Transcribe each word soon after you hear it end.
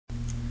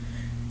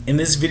In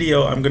this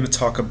video, I'm going to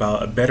talk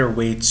about a better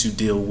way to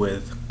deal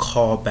with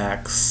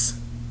callbacks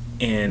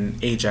in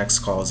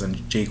AJAX calls in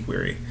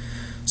jQuery.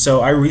 So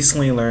I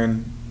recently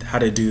learned how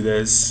to do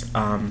this,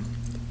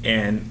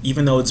 and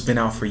even though it's been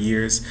out for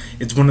years,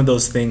 it's one of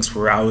those things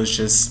where I was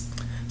just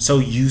so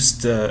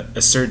used to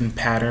a certain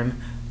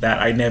pattern that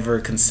I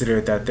never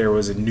considered that there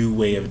was a new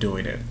way of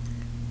doing it.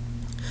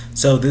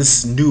 So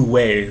this new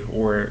way,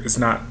 or it's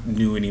not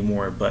new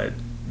anymore, but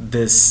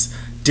this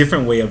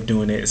different way of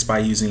doing it is by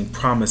using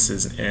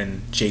promises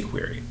in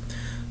jQuery.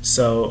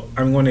 So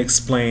I'm going to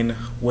explain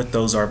what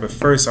those are, but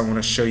first I want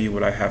to show you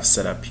what I have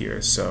set up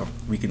here so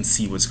we can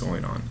see what's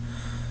going on.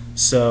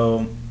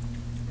 So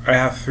I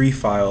have three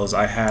files.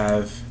 I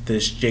have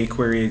this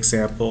jQuery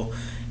example.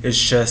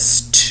 It's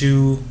just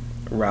two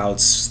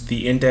routes.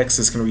 The index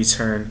is going to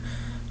return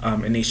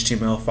an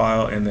HTML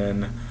file, and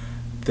then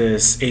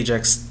this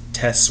AJAX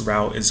test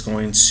route is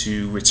going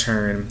to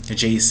return a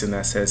JSON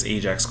that says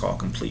AJAX call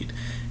complete.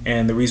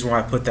 And the reason why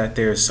I put that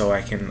there is so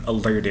I can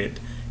alert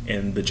it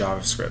in the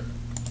JavaScript.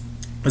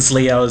 This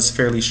layout is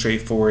fairly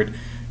straightforward.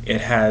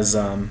 It has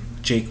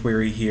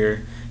jQuery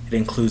here. It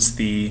includes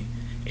the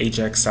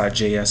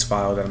ajax.js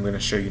file that I'm going to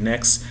show you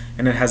next,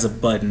 and it has a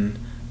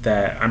button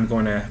that I'm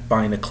going to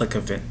bind a click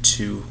event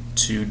to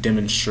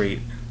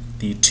demonstrate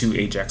the two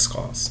AJAX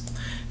calls.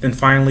 Then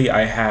finally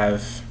I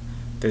have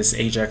this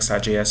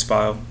ajax.js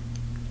file.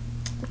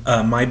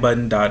 My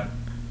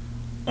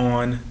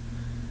button.on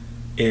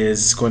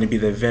is going to be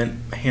the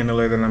event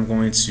handler that I'm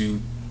going to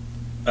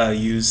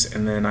use,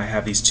 and then I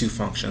have these two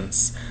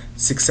functions.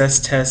 Success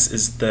test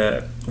is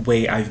the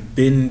way I've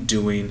been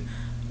doing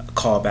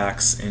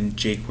callbacks in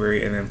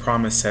jQuery, and then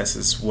promise test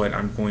is what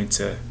I'm going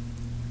to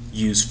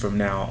use from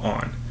now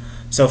on.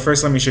 So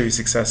first let me show you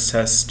success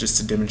test just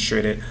to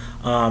demonstrate it.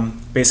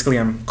 Basically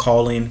I'm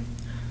calling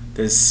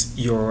this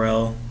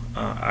URL.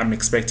 I'm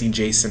expecting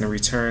JSON to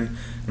return.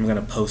 I'm going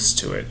to post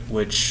to it,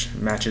 which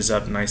matches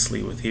up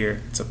nicely with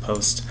here. It's a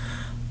post.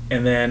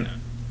 And then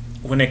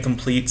when it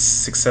completes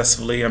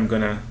successfully, I'm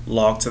going to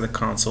log to the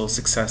console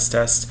success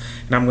test,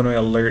 and I'm going to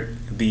alert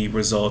the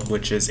result,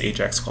 which is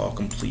AJAX call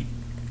complete.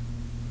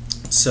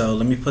 So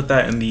let me put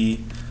that in the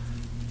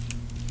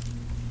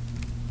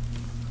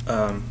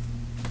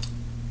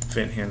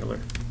event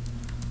handler.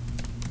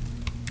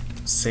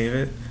 Save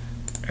it,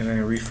 and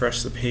then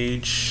refresh the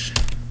page.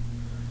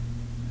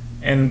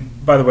 And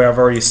by the way, I've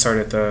already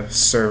started the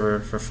server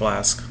for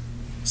Flask,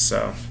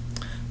 so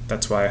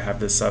that's why I have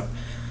this up.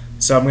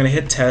 So I'm going to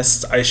hit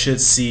test. I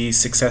should see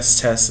success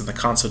test in the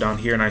console down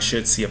here, and I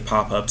should see a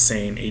pop-up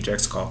saying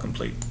AJAX call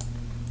complete.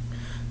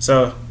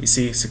 So you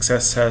see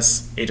success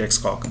test,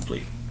 AJAX call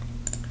complete.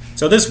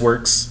 So this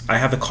works. I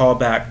have the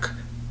callback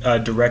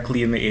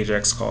directly in the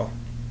AJAX call.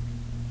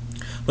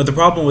 But the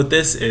problem with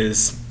this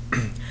is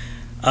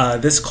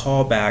this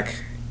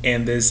callback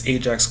and this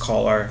AJAX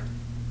call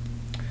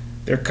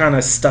they're kind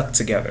of stuck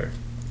together.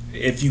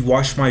 If you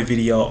watch my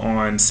video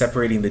on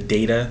separating the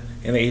data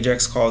in the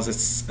AJAX calls,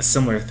 it's a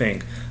similar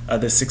thing.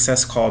 The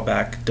success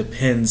callback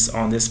depends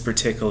on this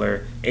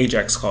particular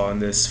AJAX call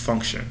and this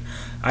function.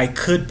 I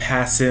could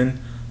pass in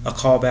a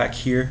callback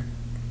here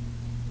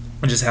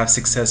and just have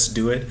success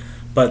do it,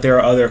 but there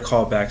are other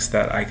callbacks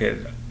that I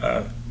could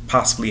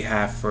possibly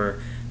have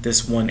for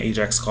this one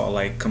AJAX call,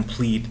 like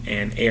complete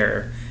and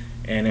error.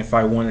 And if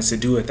I wanted to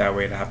do it that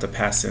way, I'd have to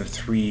pass in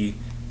three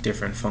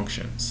different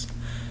functions.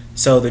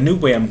 So the new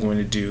way I'm going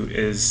to do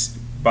is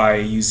by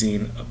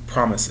using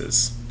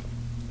promises.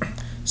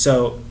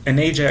 So an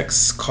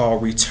AJAX call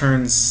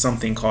returns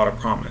something called a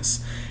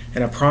promise,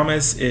 and a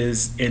promise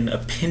is in a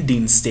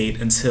pending state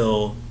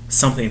until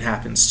something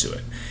happens to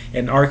it.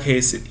 In our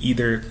case, it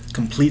either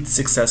completes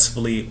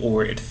successfully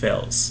or it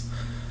fails.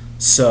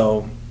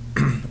 So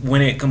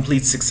when it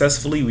completes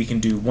successfully, we can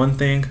do one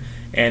thing,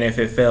 and if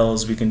it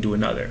fails, we can do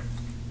another.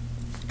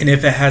 And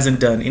if it hasn't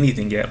done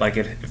anything yet, like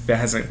if it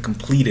hasn't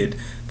completed,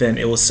 then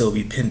it will still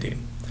be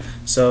pending.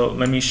 So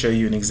let me show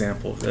you an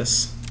example of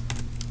this.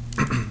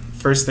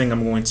 First thing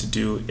I'm going to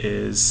do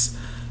is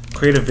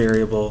create a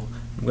variable.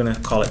 I'm going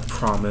to call it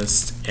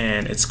promised,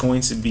 and it's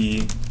going to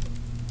be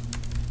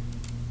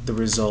the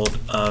result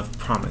of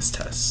promise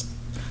test.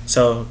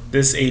 So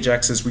this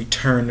AJAX is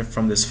returned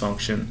from this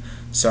function,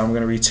 so I'm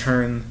going to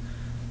return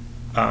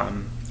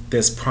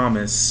this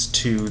promise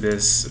to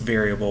this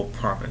variable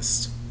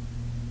promised.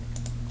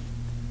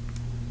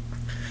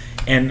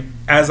 And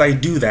as I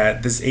do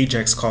that, this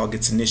AJAX call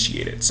gets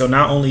initiated. So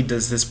not only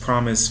does this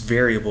promise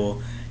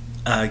variable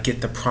get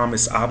the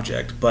promise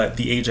object, but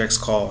the AJAX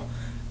call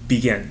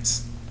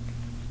begins.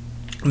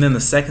 And then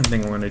the second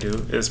thing we're going to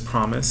do is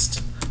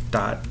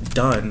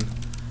promised.done,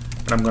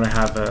 and I'm going to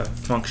have a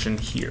function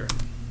here.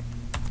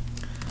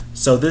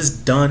 So this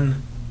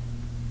done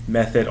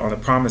method on the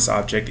promise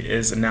object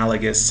is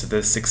analogous to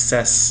the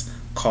success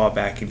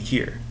callback in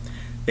here.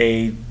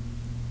 They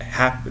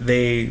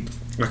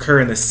occur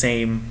in the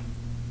same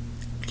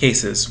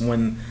cases.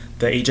 When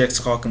the AJAX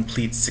call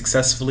completes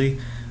successfully,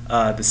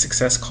 the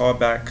success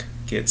callback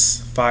gets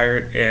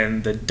fired,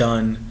 and the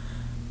done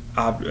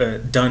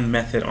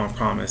method on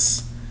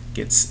promise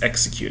gets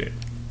executed.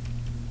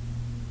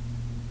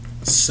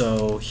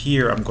 So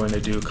here I'm going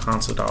to do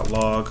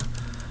console.log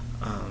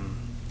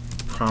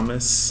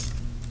promise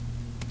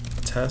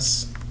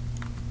test,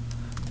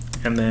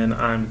 and then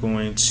I'm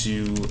going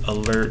to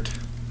alert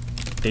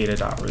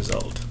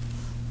data.result.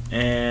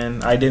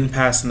 And I didn't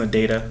pass in the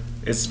data.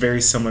 It's very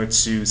similar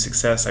to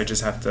success. I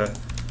just have to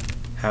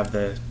have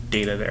the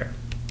data there.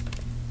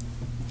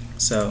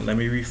 So let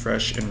me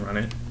refresh and run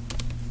it.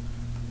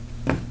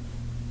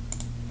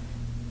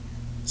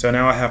 So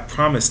now I have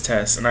promise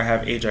test and I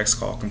have AJAX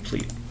call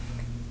complete.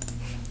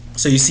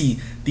 So you see,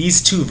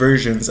 these two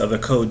versions of the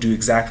code do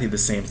exactly the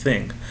same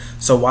thing.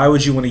 So why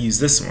would you want to use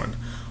this one?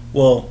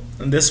 Well,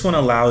 this one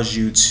allows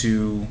you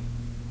to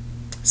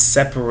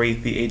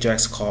separate the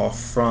AJAX call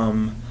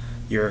from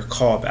your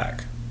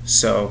callback.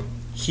 So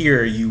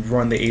here you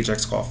run the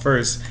AJAX call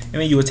first,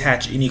 and then you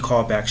attach any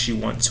callbacks you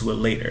want to it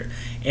later.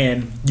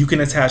 And you can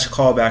attach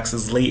callbacks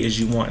as late as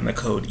you want in the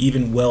code,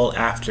 even well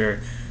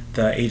after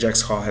the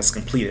AJAX call has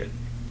completed.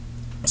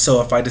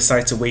 So if I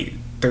decide to wait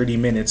 30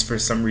 minutes for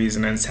some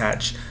reason and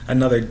attach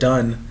another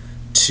done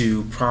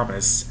to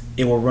promise,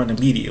 it will run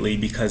immediately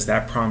because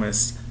that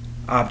promise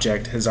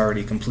object has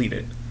already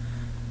completed.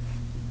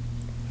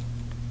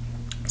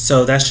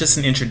 So that's just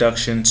an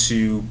introduction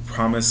to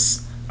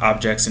promise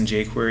objects in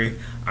jQuery.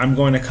 I'm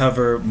going to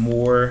cover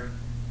more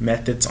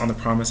methods on the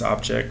promise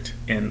object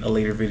in a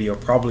later video,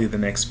 probably the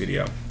next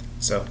video.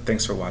 So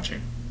thanks for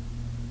watching.